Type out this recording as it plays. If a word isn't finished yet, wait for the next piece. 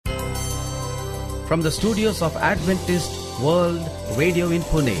from the studios of Adventist World Radio in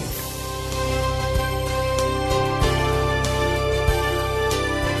Pune.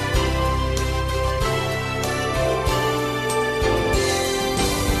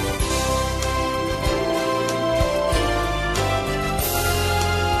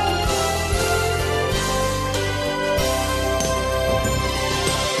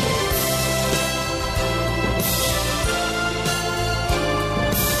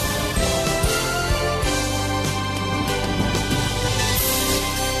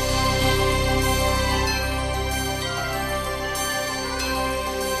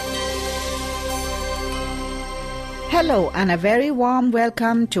 Hello and a very warm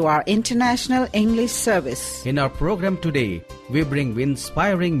welcome to our International English Service. In our program today, we bring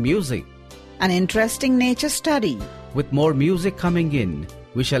inspiring music. An interesting nature study. With more music coming in,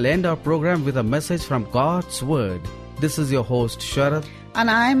 we shall end our program with a message from God's Word. This is your host, Sharath. And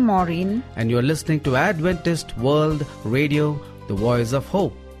I'm Maureen. And you're listening to Adventist World Radio, the voice of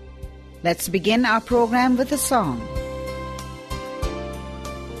hope. Let's begin our program with a song.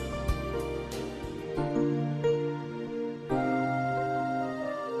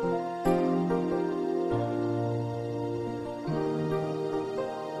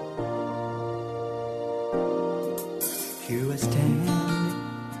 Here I stand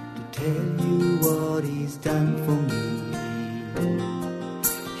to tell you what He's done for me.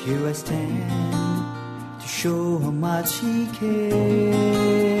 Here I stand to show how much He cares.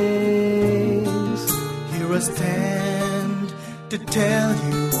 Here I stand to tell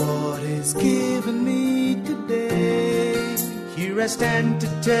you what He's given me today. Here I stand to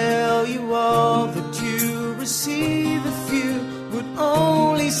tell you all that you receive if you would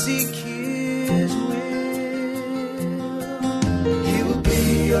only seek His will.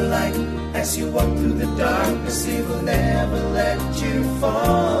 Your light as you walk through the darkness, He will never let you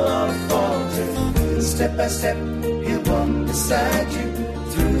fall or falter. Step by step, He'll walk beside you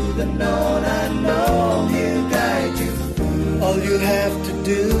through the known unknown. He'll guide you. All you have to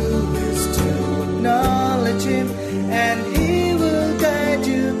do is to acknowledge Him, and He will guide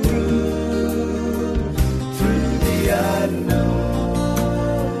you through the unknown.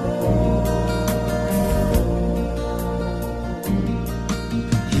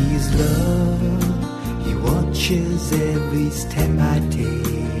 Love, He watches every step I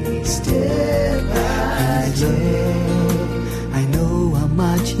take. Step by step, I know how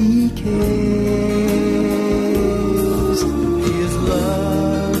much He cares. His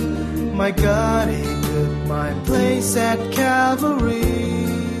love, my God, He took my place at Calvary.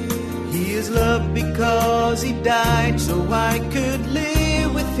 He is loved because He died so I could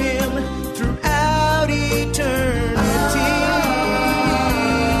live with Him throughout eternity.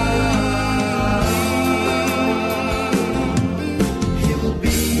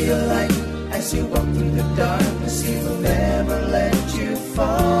 As you walk through the darkness, He will never let you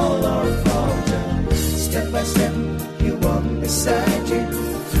fall or falter. Step by step, He'll walk beside you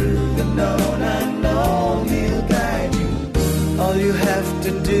through the known unknown. He'll guide you. All you have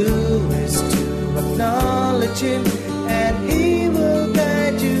to do is to acknowledge Him, and He will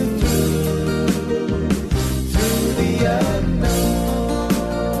guide you through the unknown.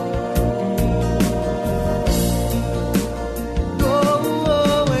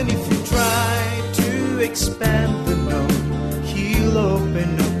 Expand the known, He'll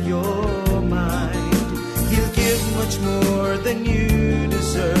open up your mind. He'll give much more than you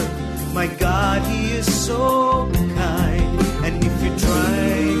deserve. My God, He is so kind. And if you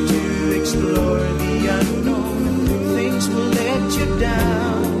try to explore the unknown, things will let you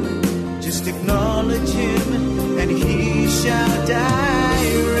down. Just acknowledge Him, and He shall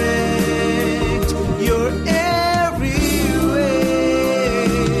direct your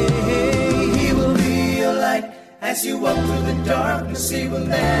as you walk through the darkness. He will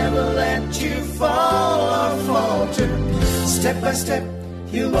never let you fall or falter. Step by step,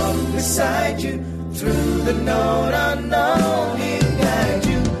 He'll walk beside you through the known unknown. He'll guide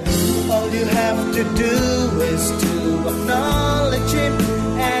you. All you have to do is to acknowledge Him,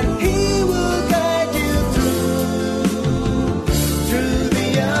 and He will guide you through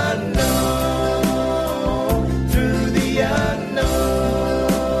the unknown, through the unknown.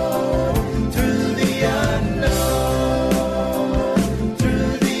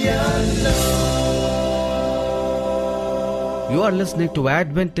 You are listening to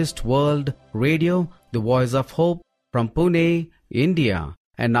Adventist World Radio, the voice of hope, from Pune, India.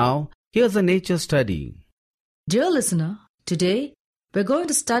 And now, here's a nature study. Dear listener, today we're going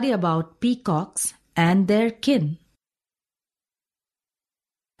to study about peacocks and their kin.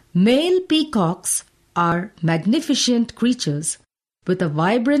 Male peacocks are magnificent creatures with a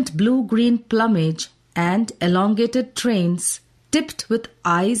vibrant blue-green plumage and elongated trains tipped with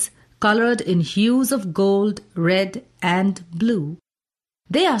eyes colored in hues of gold, red, and blue.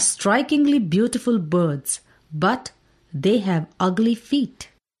 They are strikingly beautiful birds, but they have ugly feet.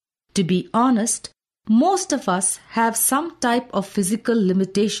 To be honest, most of us have some type of physical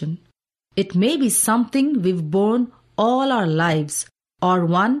limitation. It may be something we've borne all our lives or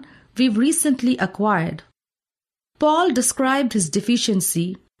one we've recently acquired. Paul described his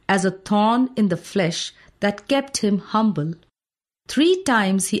deficiency as a thorn in the flesh that kept him humble. 3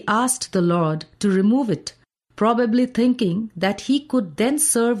 times he asked the Lord to remove it, probably thinking that he could then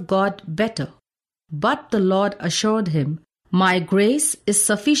serve God better. But the Lord assured him, "My grace is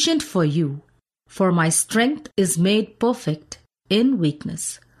sufficient for you, for my strength is made perfect in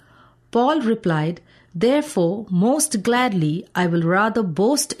weakness." Paul replied, "Therefore, most gladly I will rather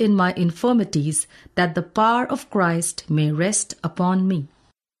boast in my infirmities, that the power of Christ may rest upon me."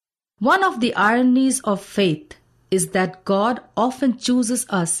 One of the ironies of faith is that God often chooses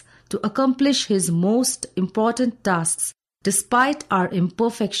us to accomplish His most important tasks despite our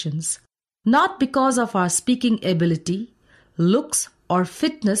imperfections, not because of our speaking ability, looks, or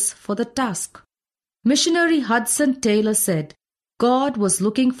fitness for the task. Missionary Hudson Taylor said, "God was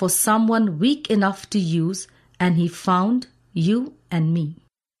looking for someone weak enough to use, and He found you and me.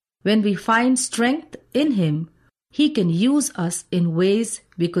 When we find strength in Him, He can use us in ways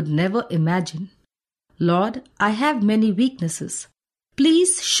we could never imagine. Lord, I have many weaknesses.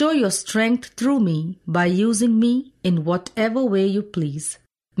 Please show your strength through me by using me in whatever way you please.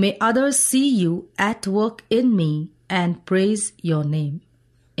 May others see you at work in me and praise your name."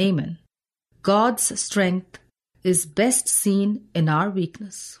 Amen. God's strength is best seen in our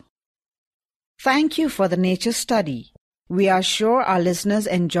weakness. Thank you for the nature study. We are sure our listeners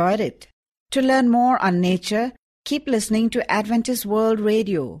enjoyed it. To learn more on nature, keep listening to Adventist World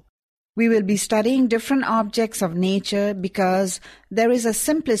Radio. We will be studying different objects of nature because there is a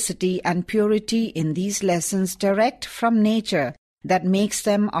simplicity and purity in these lessons direct from nature that makes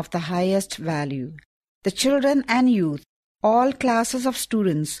them of the highest value. The children and youth, all classes of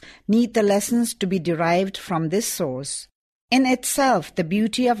students, need the lessons to be derived from this source. In itself, the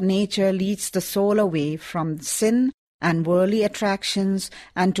beauty of nature leads the soul away from sin and worldly attractions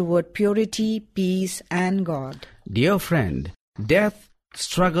and toward purity, peace, and God. Dear friend, death,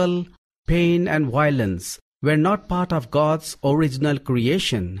 struggle, pain and violence were not part of God's original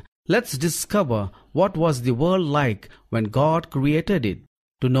creation. Let's discover what was the world like when God created it.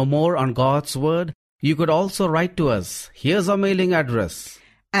 To know more on God's Word, you could also write to us. Here's our mailing address.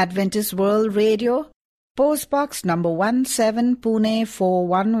 Adventist World Radio, Post Box number 17, Pune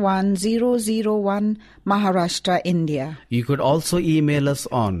 411001, Maharashtra, India. You could also email us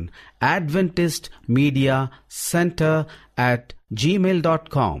on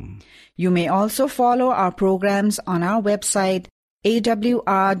adventistmediacenter@gmail.com. You may also follow our programs on our website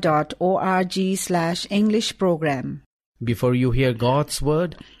awr.org/English program. Before you hear God's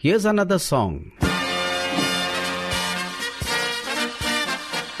Word, here's another song.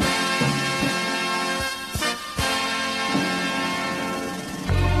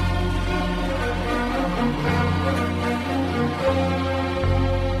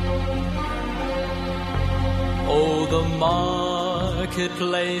 Oh, the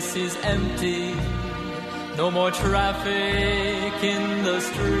marketplace is empty, no more traffic in the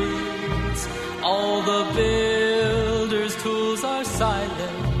streets. All the builders' tools are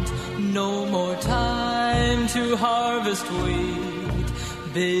silent, no more time to harvest wheat.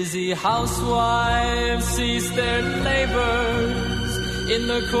 Busy housewives cease their labors, in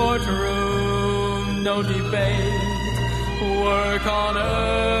the courtroom no debate. Work on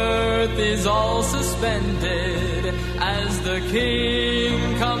earth is all suspended as the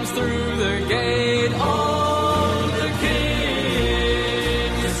King comes through the gate. Oh, the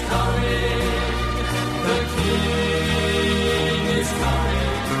King is coming, the King is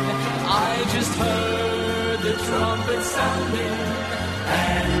coming. I just heard the trumpet sounding,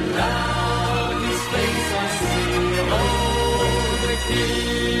 and now His face I see. Oh, the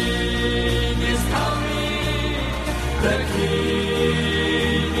King is coming, the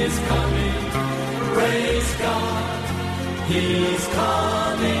King is coming. Praise God, He's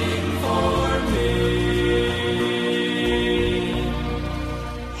coming for me.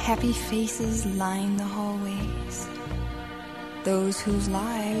 Happy faces line the hallways, those whose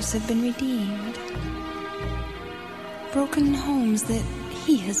lives have been redeemed. Broken homes that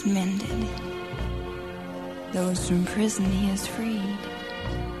He has mended, those from prison He has freed.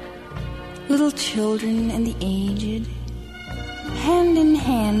 Little children and the aged, hand in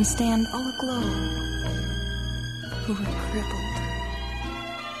hand stand all aglow, who were crippled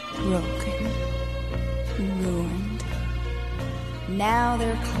broken, ruined. Now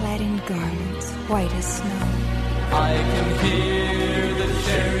they're clad in garments white as snow. I can hear the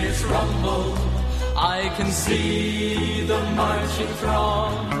chariots rumble, I can see the marching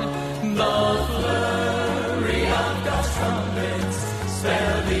throng. The flurry of God's trumpets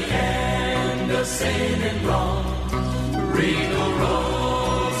spell the end of sin and wrong. Regal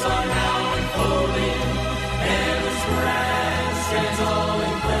roads are now unfolding, heaven's grandstands all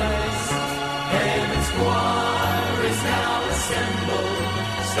in place. Heaven's choir is now assembled,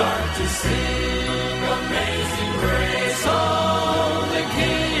 start to sing amazing grace. Oh, the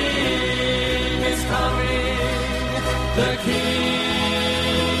King is coming, the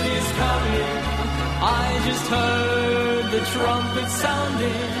King is coming. I just heard the trumpet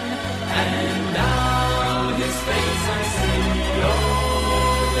sounding, and now His face I see. Oh,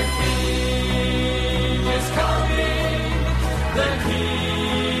 the King is coming, the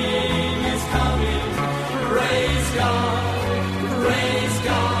King is coming. Praise God, praise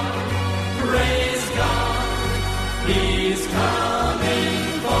God, praise God. He's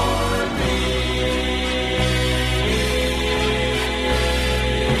coming for me.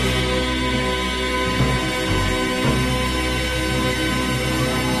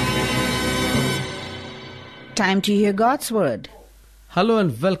 Time to hear God's Word. Hello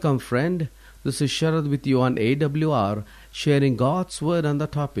and welcome, friend. This is Sharad with you on AWR, sharing God's Word on the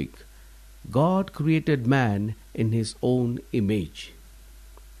topic, God created man in His own image.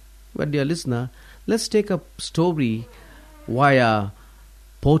 Well, dear listener, let's take a story via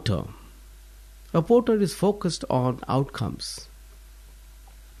potter. A potter is focused on outcomes.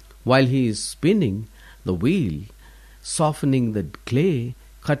 While he is spinning the wheel, softening the clay,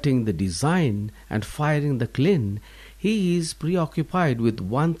 cutting the design and firing the clay, he is preoccupied with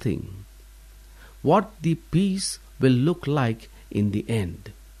one thing: what the piece will look like in the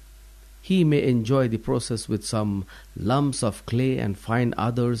end. He may enjoy the process with some lumps of clay and find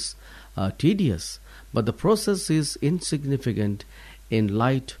others tedious, but the process is insignificant in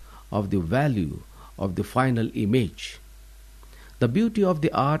light of the value of the final image. The beauty of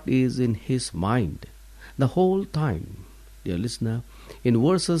the art is in his mind the whole time. Dear listener, in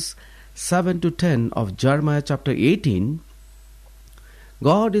verses 7 to 10 of Jeremiah chapter 18,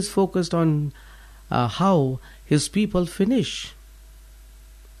 God is focused on how His people finish.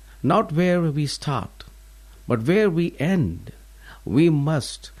 Not where we start, but where we end. We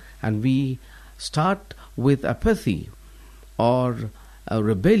must, and we start with apathy or a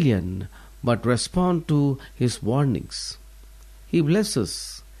rebellion, but respond to His warnings. He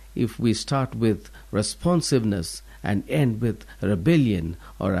blesses if we start with responsiveness and end with rebellion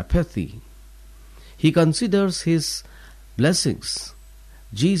or apathy. He considers His blessings.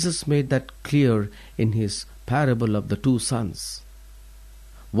 Jesus made that clear in His parable of the two sons.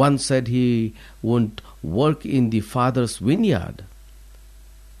 One said he wouldn't work in the Father's vineyard.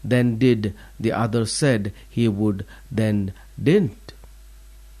 Then did. The other said he would, then didn't.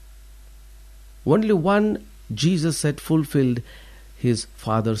 Only one, Jesus said, fulfilled His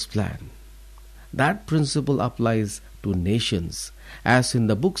Father's plan. That principle applies to nations, as in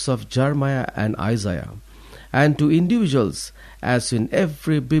the books of Jeremiah and Isaiah, and to individuals, as in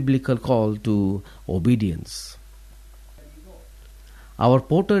every biblical call to obedience. Our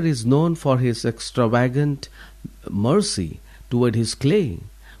potter is known for his extravagant mercy toward his clay,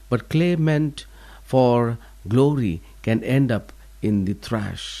 but clay meant for glory can end up in the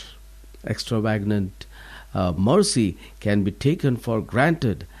trash. Extravagant mercy can be taken for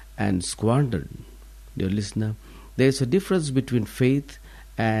granted and squandered. Dear listener, there is a difference between faith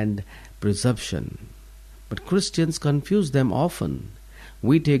and presumption, but Christians confuse them often.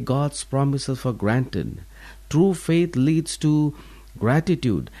 We take God's promises for granted. True faith leads to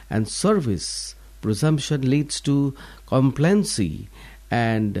gratitude and service. Presumption leads to complacency,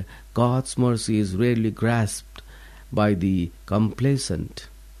 and God's mercy is rarely grasped by the complacent.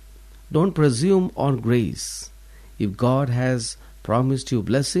 Don't presume on grace. If God has promised you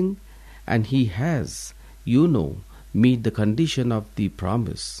blessing, and He has, meet the condition of the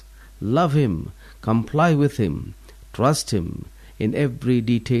promise. Love Him, comply with Him, trust Him in every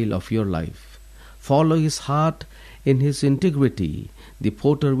detail of your life. Follow His heart in His integrity. The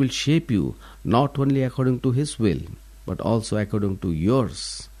potter will shape you not only according to His will, but also according to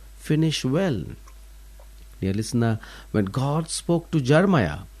yours. Finish well. Dear listener, when God spoke to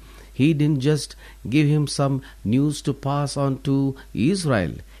Jeremiah, He didn't just give him some news to pass on to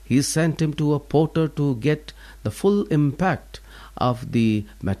Israel. He sent him to a potter to get the full impact of the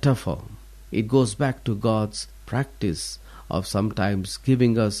metaphor. It goes back to God's practice of sometimes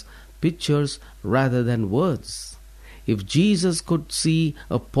giving us pictures rather than words. If Jesus could see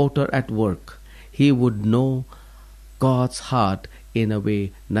a potter at work, he would know God's heart in a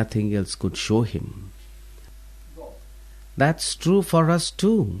way nothing else could show him. That's true for us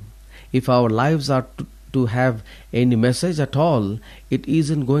too. If our lives are to have any message at all, it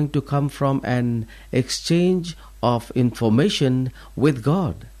isn't going to come from an exchange of information with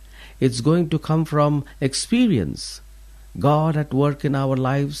God. It's going to come from experience. God at work in our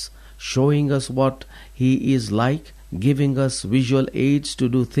lives, showing us what He is like, giving us visual aids to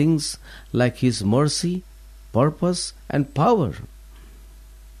do things like His mercy, purpose and power.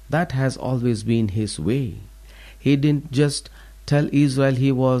 That has always been His way. He didn't just tell Israel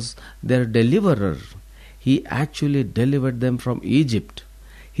He was their deliverer. He actually delivered them from Egypt.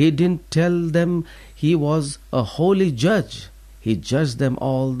 He didn't tell them He was a holy judge. He judged them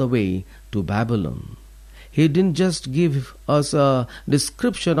all the way to Babylon. He didn't just give us a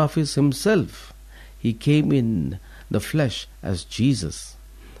description of Himself. He came in the flesh as Jesus.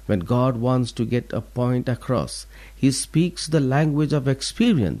 When God wants to get a point across, He speaks the language of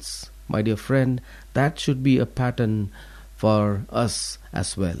experience. My dear friend, that should be a pattern for us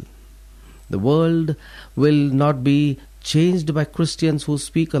as well. The world will not be changed by Christians who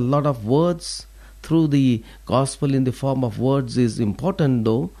speak a lot of words. Through the gospel in the form of words is important,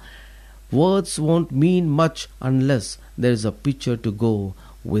 though. Words won't mean much unless there is a picture to go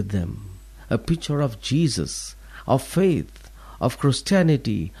with them. A picture of Jesus, of faith, of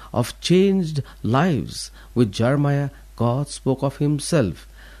Christianity, of changed lives. With Jeremiah, God spoke of Himself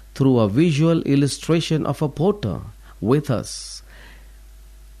through a visual illustration of a potter. With us,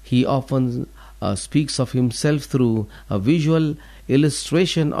 He often speaks of Himself through a visual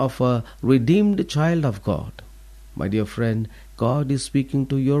illustration of a redeemed child of God. My dear friend, God is speaking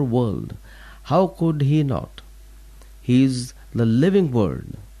to your world. How could He not? He is the living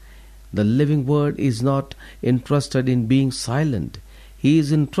Word. The living Word is not interested in being silent. He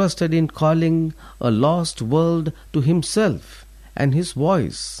is interested in calling a lost world to Himself and His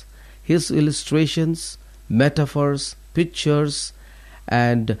voice. His illustrations, metaphors, pictures,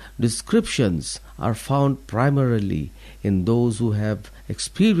 and descriptions are found primarily in those who have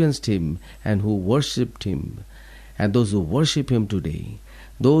experienced Him and who worshipped Him, and those who worship Him today.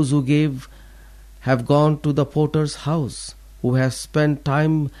 Those who have gone to the potter's house, who have spent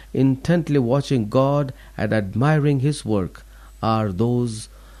time intently watching God and admiring His work, are those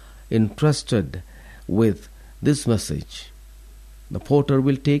entrusted with this message. The potter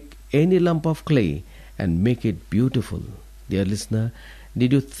will take any lump of clay and make it beautiful. Dear listener,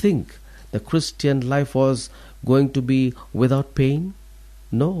 did you think the Christian life was going to be without pain?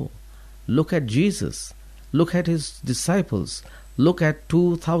 No. Look at Jesus. Look at His disciples. Look at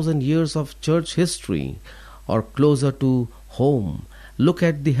 2,000 years of church history, or closer to home. Look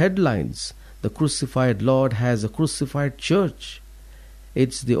at the headlines. The crucified Lord has a crucified church.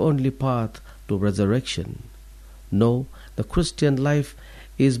 It's the only path to resurrection. No, the Christian life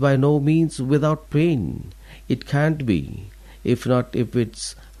is by no means without pain. It can't be. If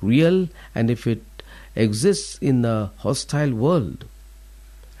it's real, and if it exists in a hostile world.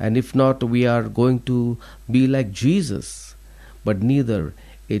 And if not, we are going to be like Jesus. But neither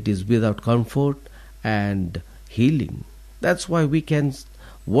it is without comfort and healing. That's why we can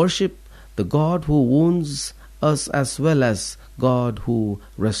worship the God who wounds us as well as God who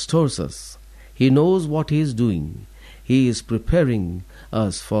restores us. He knows what He is doing. He is preparing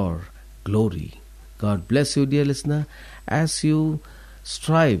us for glory. God bless you, dear listener, as you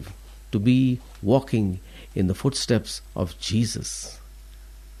strive to be walking in the footsteps of Jesus.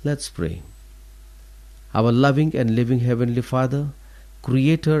 Let's pray. Our loving and living Heavenly Father,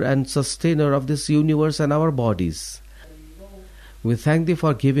 Creator and Sustainer of this universe and our bodies, we thank Thee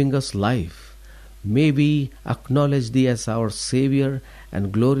for giving us life. May we acknowledge Thee as our Savior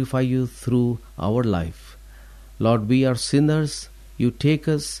and glorify You through our life. Lord, we are sinners. You take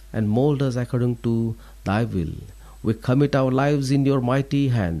us and mold us according to Thy will. We commit our lives in Your mighty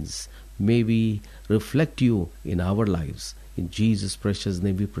hands. May we reflect You in our lives. In Jesus' precious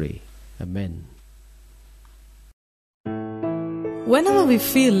name we pray. Amen. Whenever we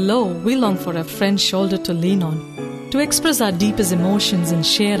feel low, we long for a friend's shoulder to lean on, to express our deepest emotions and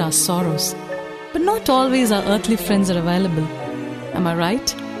share our sorrows. But not always our earthly friends are available. Am I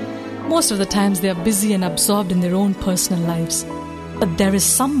right? Most of the times they are busy and absorbed in their own personal lives. But there is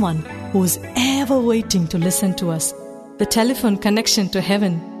someone who is ever waiting to listen to us. The telephone connection to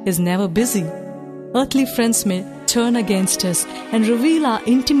heaven is never busy. Earthly friends may turn against us and reveal our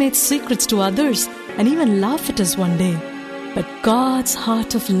intimate secrets to others and even laugh at us one day. But God's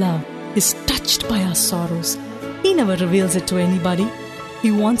heart of love is touched by our sorrows. He never reveals it to anybody.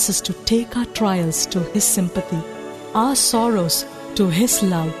 He wants us to take our trials to His sympathy. our sorrows to His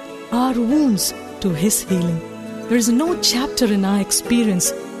love, our wounds to His healing. There is no chapter in our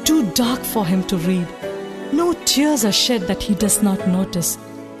experience too dark for Him to read. No tears are shed that He does not notice.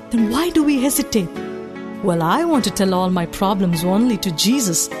 Then why do we hesitate? Well, I want to tell all my problems only to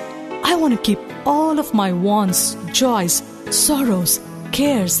Jesus. I want to keep all of my wants, joys, sorrows,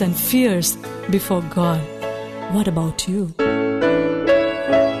 cares and fears before God. What about you?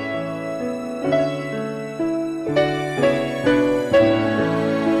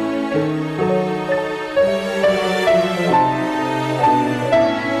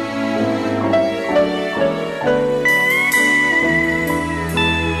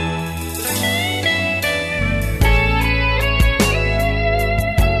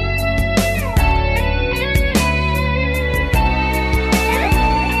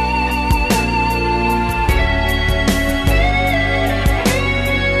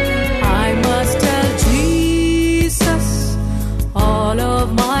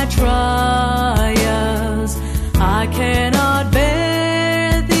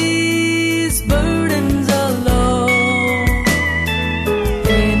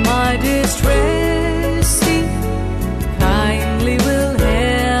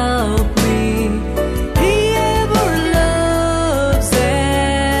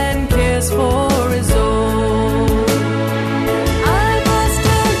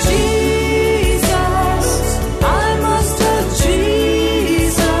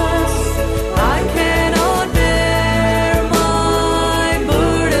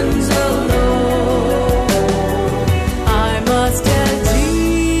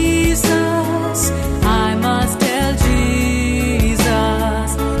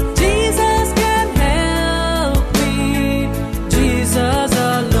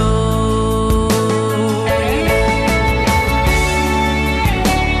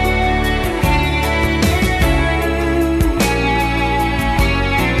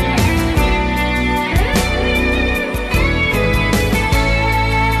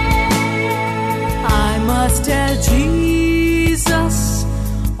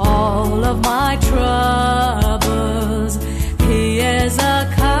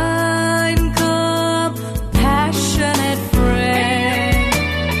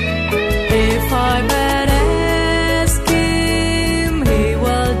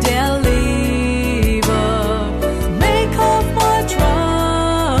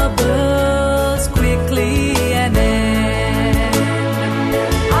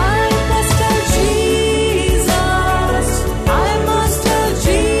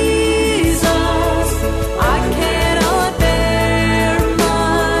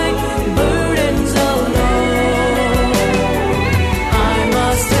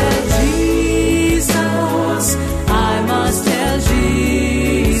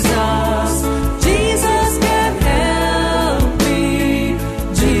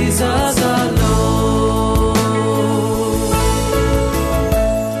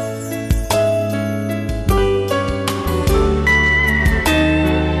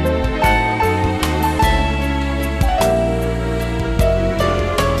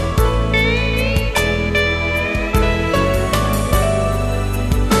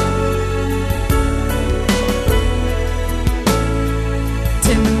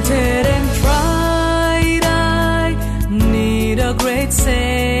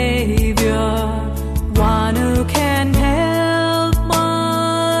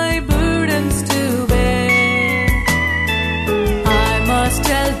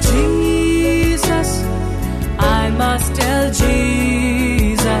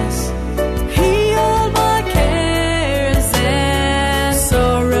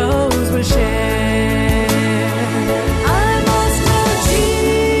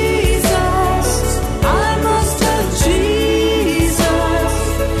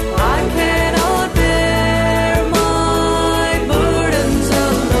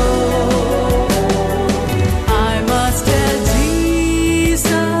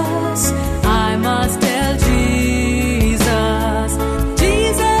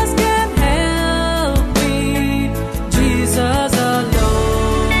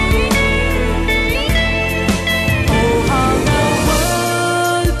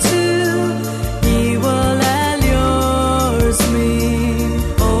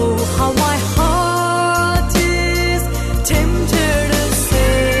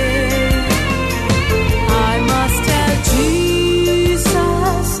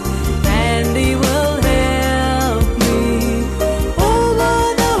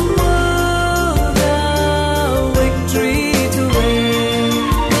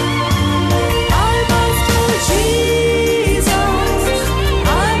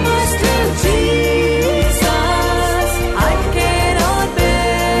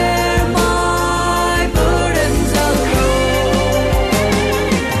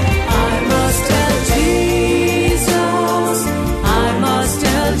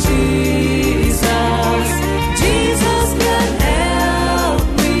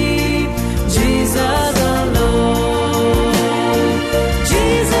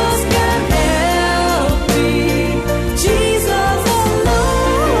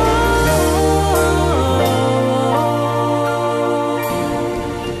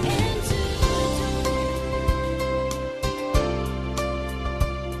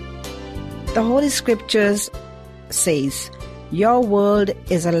 The Holy Scriptures says, "Your word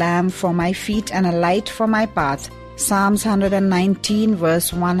is a lamp for my feet and a light for my path." Psalms 119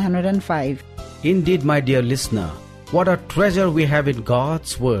 verse 105. Indeed, my dear listener, what a treasure we have in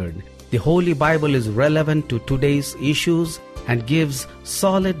God's Word. The Holy Bible is relevant to today's issues and gives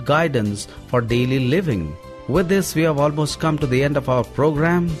solid guidance for daily living. With this, we have almost come to the end of our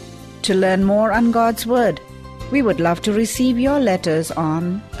program. To learn more on God's Word, we would love to receive your letters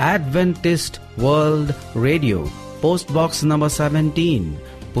on Adventist World Radio, Post Box number 17,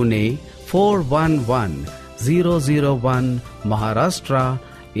 Pune 411001, Maharashtra,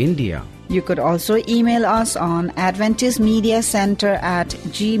 India. You could also email us on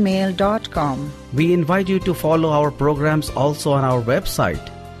adventistmediacenter@gmail.com. We invite you to follow our programs also on our website.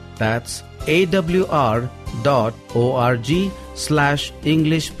 That's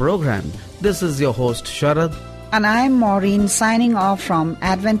awr.org/English program. This is your host Sharad. And I'm Maureen signing off from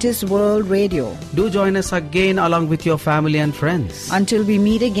Adventist World Radio. Do join us again along with your family and friends. Until we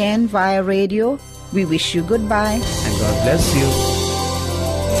meet again via radio, we wish you goodbye. And God bless you.